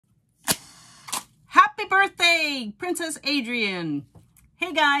birthday, Princess Adrian.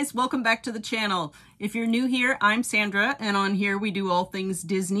 Hey guys, welcome back to the channel. If you're new here, I'm Sandra, and on here we do all things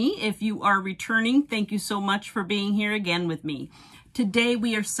Disney. If you are returning, thank you so much for being here again with me. Today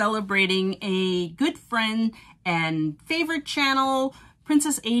we are celebrating a good friend and favorite channel,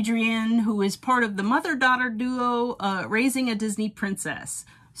 Princess Adrian, who is part of the mother-daughter duo, Raising a Disney Princess.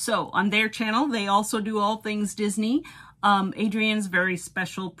 So on their channel, they also do all things Disney. Adrian's very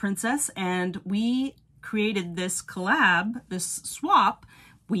special princess, and we created this collab, this swap.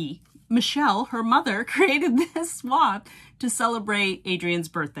 Michelle, her mother, created this swap to celebrate Adrian's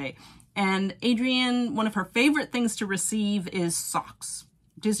birthday. And Adrian, one of her favorite things to receive is socks.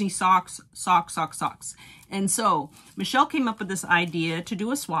 Disney socks. And so Michelle came up with this idea to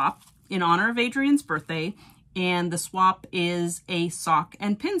do a swap in honor of Adrian's birthday, and the swap is a sock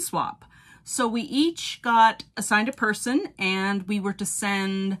and pin swap. So we each got assigned a person, and we were to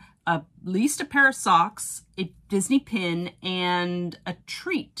send at least a pair of socks, a Disney pin, and a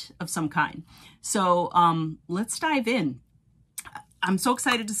treat of some kind. So let's dive in. I'm so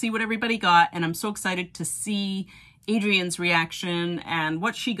excited to see what everybody got, and I'm so excited to see Adrian's reaction and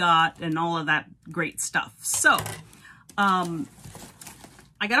what she got and all of that great stuff. So I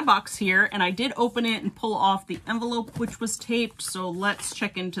got a box here, and I did open it and pull off the envelope, which was taped. So let's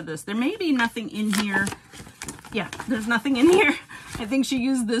check into this. There may be nothing in here. Yeah, there's nothing in here. I think she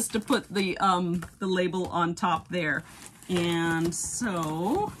used this to put the label on top there. And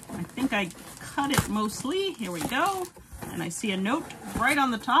so I think I cut it mostly. Here we go. And I see a note right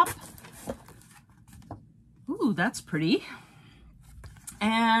on the top. Ooh, that's pretty.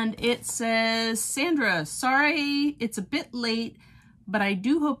 And it says, Sandra, sorry it's a bit late, but I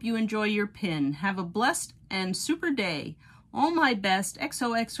do hope you enjoy your pin. Have a blessed and super day. All my best,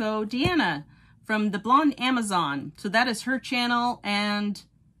 XOXO, Deanna, from the Blonde Amazon. So that is her channel, and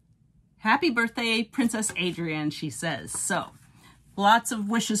happy birthday, Princess Adrian, she says. So lots of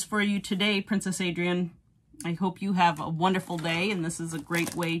wishes for you today, Princess Adrian. I hope you have a wonderful day, and this is a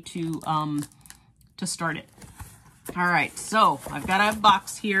great way to start it. All right, so I've got a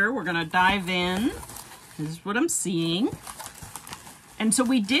box here. We're gonna dive in. This is what I'm seeing. And so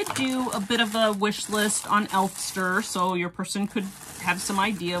we did do a bit of a wish list on Elfster, so your person could have some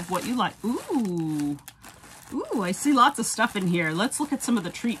idea of what you like. Ooh, I see lots of stuff in here. Let's look at some of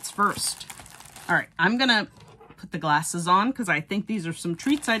the treats first. All right, I'm gonna put the glasses on because I think these are some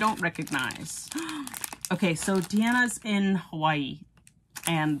treats I don't recognize. Okay, so Deanna's in Hawaii,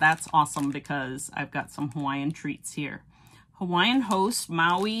 and that's awesome because I've got some Hawaiian treats here. Hawaiian Host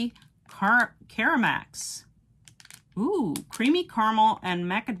Maui Caramax. Ooh, creamy caramel and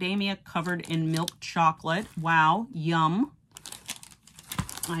macadamia covered in milk chocolate. Wow, yum.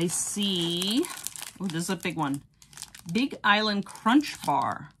 I see, oh, this is a big one. Big Island Crunch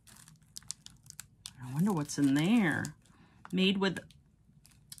Bar. I wonder what's in there. Made with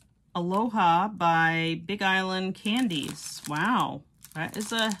Aloha by Big Island Candies. Wow, that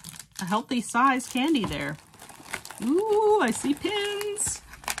is a healthy size candy there. Ooh, I see pins.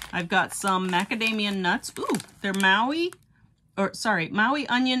 I've got some macadamia nuts. Ooh, they're Maui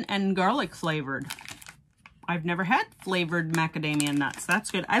onion and garlic flavored. I've never had flavored macadamia nuts.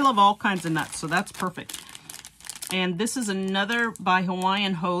 That's good. I love all kinds of nuts, so that's perfect. And this is another by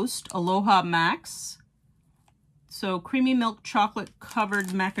Hawaiian Host, Aloha Max. So creamy milk chocolate covered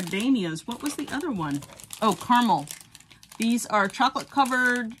macadamias. What was the other one? Oh, caramel. These are chocolate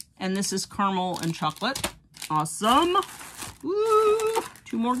covered, and this is caramel and chocolate. Awesome. Woo!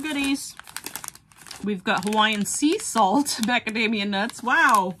 2 more goodies. We've got Hawaiian sea salt macadamia nuts.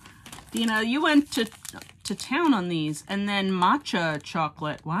 Wow. Dina, you went to town on these. And then matcha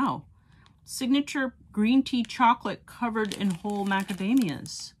chocolate. Wow. Signature green tea chocolate covered in whole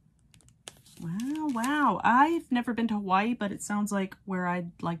macadamias. Wow. I've never been to Hawaii, but it sounds like where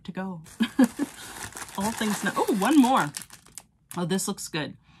I'd like to go. All things. Oh, one more. Oh, this looks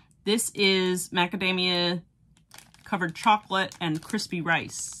good. This is macadamia covered chocolate and crispy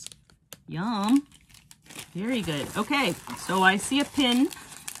rice. Yum. Very good. Okay, so I see a pin.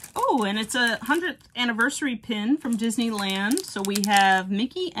 Oh, and it's a 100th anniversary pin from Disneyland. So we have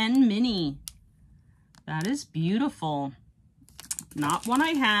Mickey and Minnie. That is beautiful. Not one I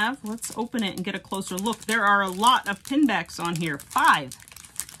have. Let's open it and get a closer look. There are a lot of pin backs on here. 5.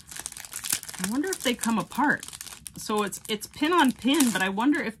 I wonder if they come apart. So it's pin on pin, but I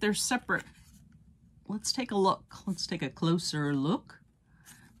wonder if they're separate. Let's take a look. Let's take a closer look.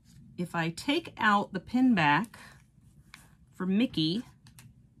 If I take out the pin back for Mickey,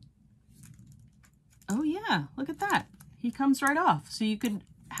 oh yeah, look at that. He comes right off. So you could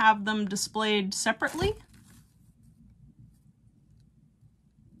have them displayed separately.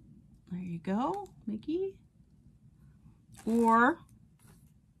 There you go, Mickey. Or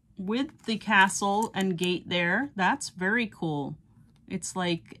with the castle and gate there. That's very cool. It's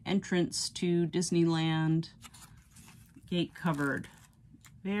like entrance to Disneyland, gate covered.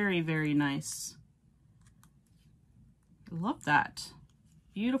 Very, very nice. I love that.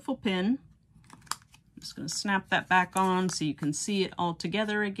 Beautiful pin. I'm just going to snap that back on so you can see it all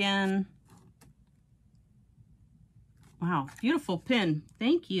together again. Wow, beautiful pin.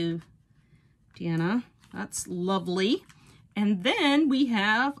 Thank you, Deanna. That's lovely. And then we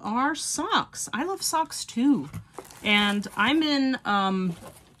have our socks. I love socks too. And I'm in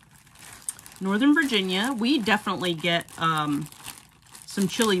Northern Virginia. We definitely get some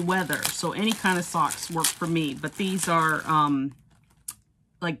chilly weather, so any kind of socks work for me. But these are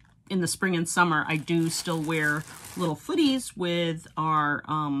like in the spring and summer, I do still wear little footies with our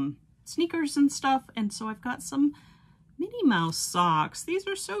sneakers and stuff. And so I've got some Minnie Mouse socks. These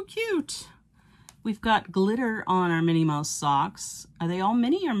are so cute. We've got glitter on our Minnie Mouse socks. Are they all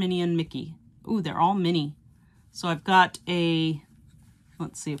Minnie or Minnie and Mickey? Ooh, they're all Minnie. So I've got a,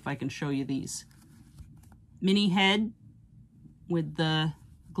 let's see if I can show you these. Minnie head with the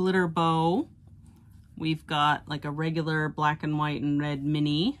glitter bow. We've got like a regular black and white and red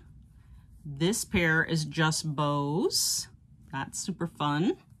Minnie. This pair is just bows. That's super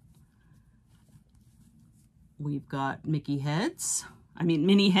fun. We've got Mickey heads. I mean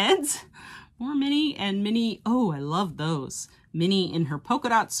Minnie heads. More Minnie and Minnie. Oh, I love those. Minnie in her polka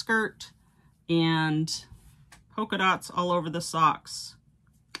dot skirt and polka dots all over the socks.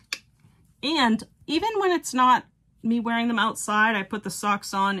 And even when it's not me wearing them outside, I put the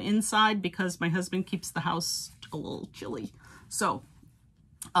socks on inside because my husband keeps the house a little chilly. So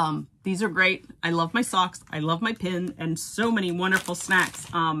these are great. I love my socks. I love my pin and so many wonderful snacks.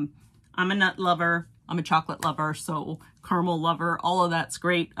 I'm a nut lover. I'm a chocolate lover, so caramel lover, all of that's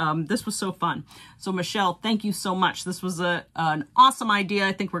great. This was so fun. So Michelle, thank you so much. This was an awesome idea.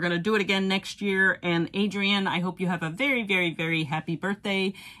 I think we're going to do it again next year. And Adrian, I hope you have a very, very, very happy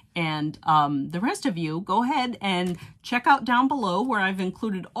birthday. And the rest of you, go ahead and check out down below where I've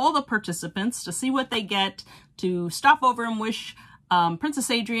included all the participants to see what they get, to stop over and wish Princess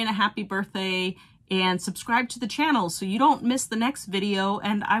Adrian a happy birthday, and subscribe to the channel so you don't miss the next video.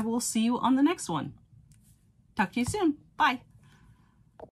 And I will see you on the next one. Talk to you soon. Bye.